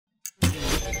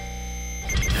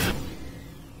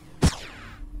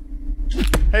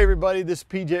Hey everybody, this is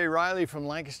PJ Riley from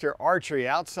Lancaster Archery.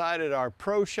 Outside at our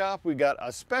pro shop, we got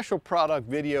a special product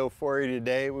video for you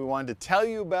today. We wanted to tell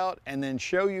you about and then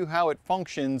show you how it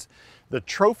functions, the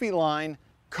Trophyline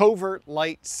Covert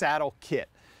Lite Saddle Kit.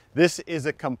 This is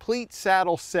a complete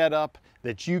saddle setup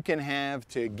that you can have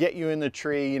to get you in the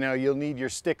tree. You know, you'll need your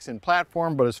sticks and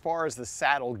platform, but as far as the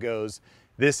saddle goes,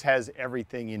 this has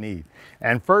everything you need.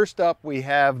 And first up, we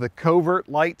have the Covert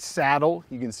Lite Saddle.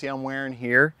 You can see I'm wearing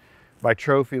here by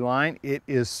Trophyline. It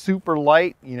is super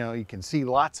light. You know, you can see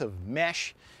lots of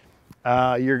mesh.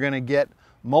 You're going to get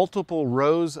multiple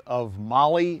rows of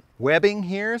MOLLE webbing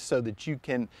here so that you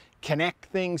can connect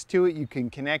things to it. You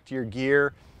can connect your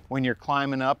gear when you're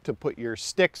climbing up to put your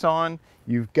sticks on.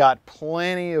 You've got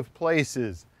plenty of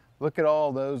places. Look at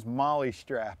all those MOLLE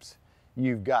straps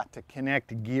you've got to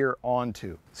connect gear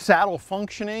onto. Saddle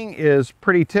functioning is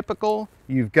pretty typical.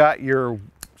 You've got your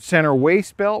center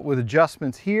waist belt with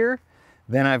adjustments here.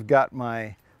 Then I've got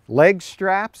my leg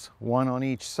straps, one on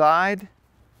each side.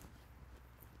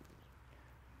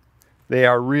 They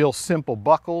are real simple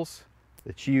buckles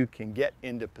that you can get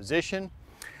into position.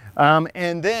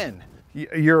 And then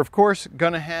you're of course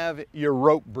going to have your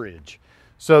rope bridge.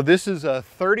 So this is a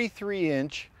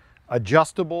 33-inch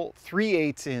adjustable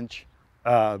 3/8 inch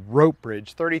rope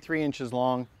bridge, 33 inches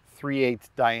long, 3/8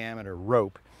 diameter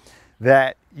rope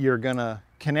that you're going to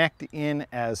connect in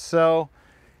as so.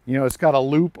 You know, it's got a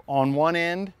loop on one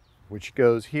end, which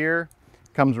goes here,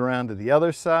 comes around to the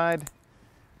other side.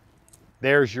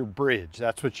 There's your bridge.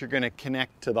 That's what you're going to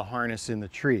connect to the harness in the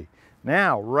tree.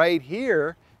 Now, right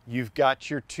here, you've got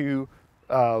your two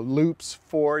loops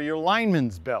for your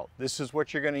lineman's belt. This is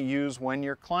what you're going to use when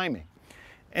you're climbing.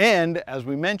 And as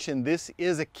we mentioned, this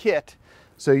is a kit,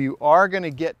 so you are going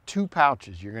to get two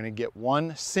pouches. You're going to get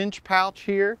one cinch pouch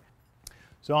here.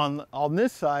 So on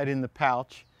this side in the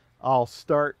pouch, I'll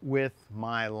start with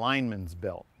my lineman's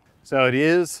belt. So it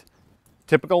is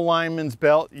typical lineman's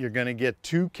belt. You're going to get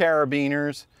two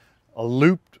carabiners, a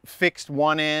loop fixed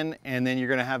one end, and then you're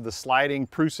going to have the sliding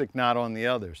prusik knot on the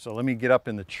other. So let me get up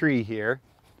in the tree here.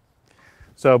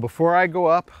 So before I go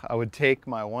up, I would take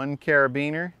my one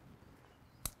carabiner,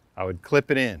 I would clip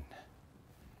it in,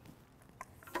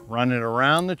 run it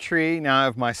around the tree. Now I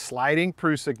have my sliding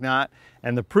prusik knot,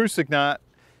 and the prusik knot,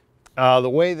 the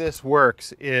way this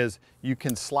works is you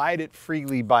can slide it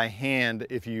freely by hand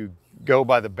if you go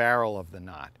by the barrel of the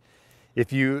knot.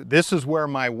 This is where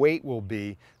my weight will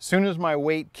be. As soon as my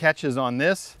weight catches on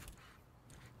this,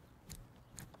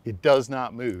 it does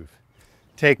not move.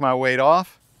 Take my weight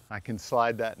off, I can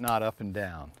slide that knot up and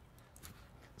down.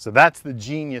 So that's the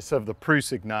genius of the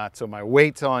prusik knot. So my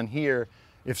weight's on here.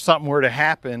 If something were to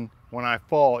happen when I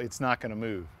fall, it's not going to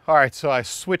move. All right, so I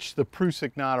switched the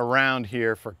prusik knot around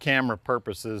here for camera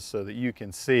purposes so that you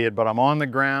can see it, but I'm on the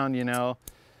ground, you know.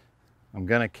 I'm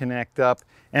going to connect up,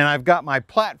 and I've got my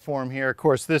platform here. Of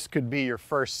course, this could be your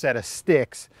first set of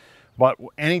sticks, but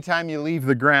anytime you leave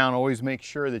the ground, always make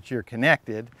sure that you're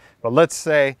connected. But let's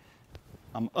say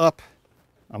I'm up,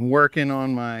 I'm working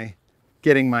on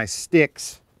getting my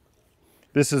sticks.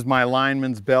 This is my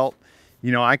lineman's belt.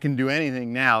 You know, I can do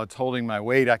anything now. It's holding my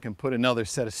weight. I can put another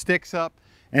set of sticks up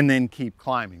and then keep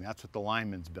climbing. That's what the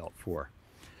lineman's belt for.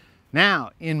 Now,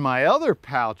 in my other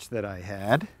pouch that I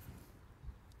had,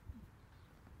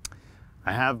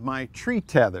 I have my tree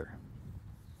tether.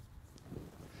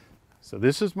 So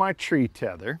this is my tree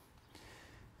tether,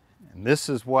 and this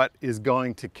is what is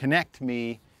going to connect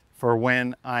me for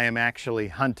when I am actually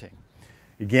hunting.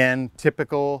 Again,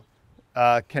 typical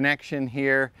connection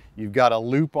here. You've got a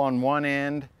loop on one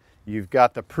end, you've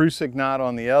got the prusik knot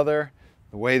on the other.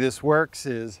 The way this works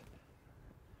is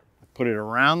I put it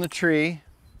around the tree,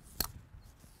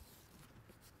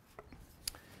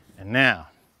 and now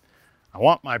I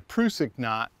want my prusik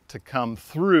knot to come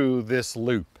through this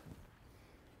loop.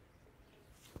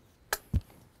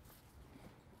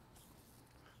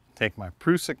 Take my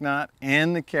prusik knot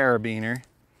and the carabiner,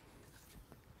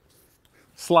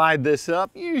 slide this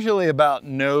up, usually about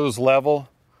nose level.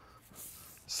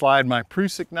 Slide my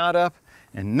prusik knot up,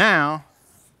 and now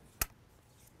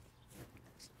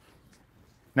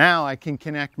I can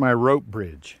connect my rope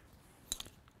bridge.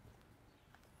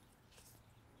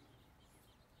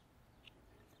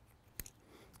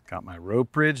 Got my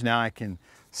rope bridge. Now I can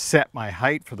set my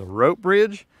height for the rope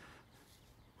bridge.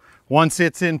 Once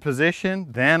it's in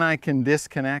position, then I can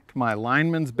disconnect my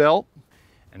lineman's belt.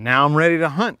 And now I'm ready to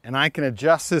hunt, and I can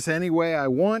adjust this any way I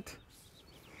want.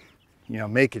 You know,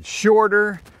 make it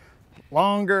shorter,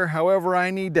 longer, however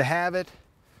I need to have it.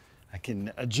 I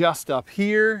can adjust up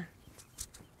here.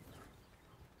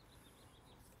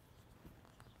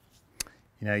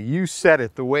 You know, you set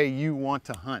it the way you want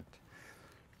to hunt.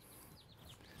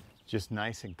 Just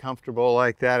nice and comfortable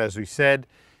like that. As we said,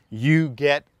 you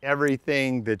get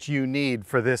everything that you need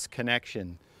for this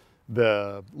connection.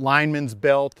 The lineman's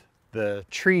belt, the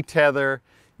tree tether,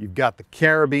 you've got the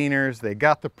carabiners, they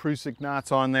got the Prusik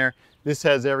knots on there. This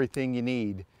has everything you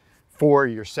need for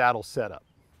your saddle setup.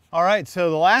 All right, so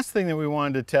the last thing that we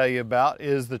wanted to tell you about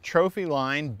is the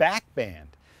Trophyline Back Band.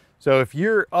 So if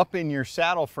you're up in your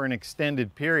saddle for an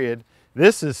extended period,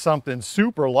 this is something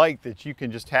super light that you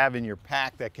can just have in your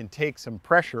pack that can take some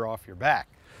pressure off your back.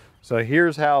 So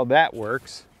here's how that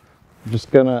works. I'm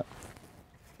just gonna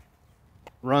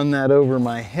run that over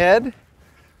my head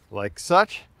like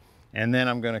such, and then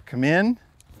I'm gonna come in,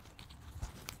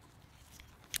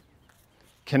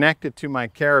 connect it to my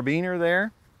carabiner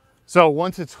there. So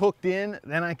once it's hooked in,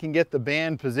 then I can get the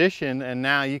band positioned, and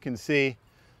now you can see,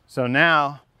 so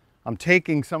now I'm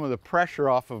taking some of the pressure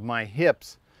off of my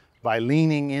hips by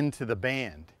leaning into the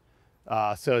band.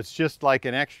 So it's just like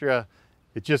an extra,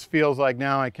 it just feels like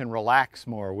now I can relax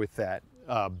more with that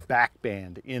back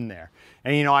band in there.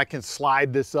 And you know, I can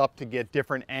slide this up to get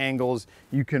different angles.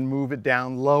 You can move it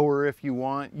down lower if you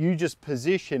want. You just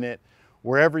position it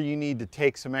wherever you need to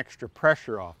take some extra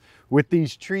pressure off. With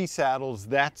these tree saddles,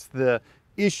 that's the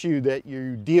issue that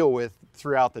you deal with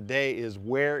throughout the day, is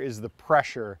where is the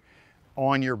pressure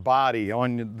on your body,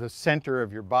 on the center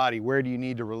of your body? Where do you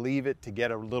need to relieve it to get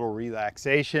a little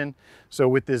relaxation? So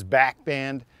with this back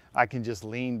band, I can just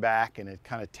lean back and it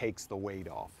kind of takes the weight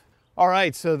off. All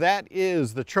right, so that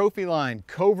is the Trophyline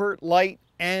Covert Lite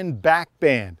and Back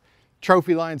Band.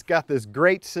 Trophyline's got this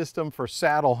great system for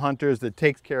saddle hunters that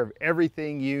takes care of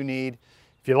everything you need.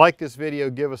 If you like this video,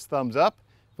 give us a thumbs up.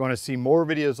 If you want to see more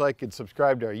videos like it,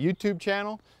 subscribe to our YouTube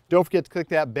channel. Don't forget to click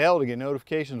that bell to get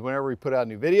notifications whenever we put out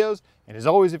new videos. And as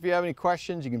always, if you have any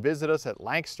questions, you can visit us at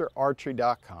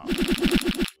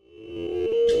LancasterArchery.com.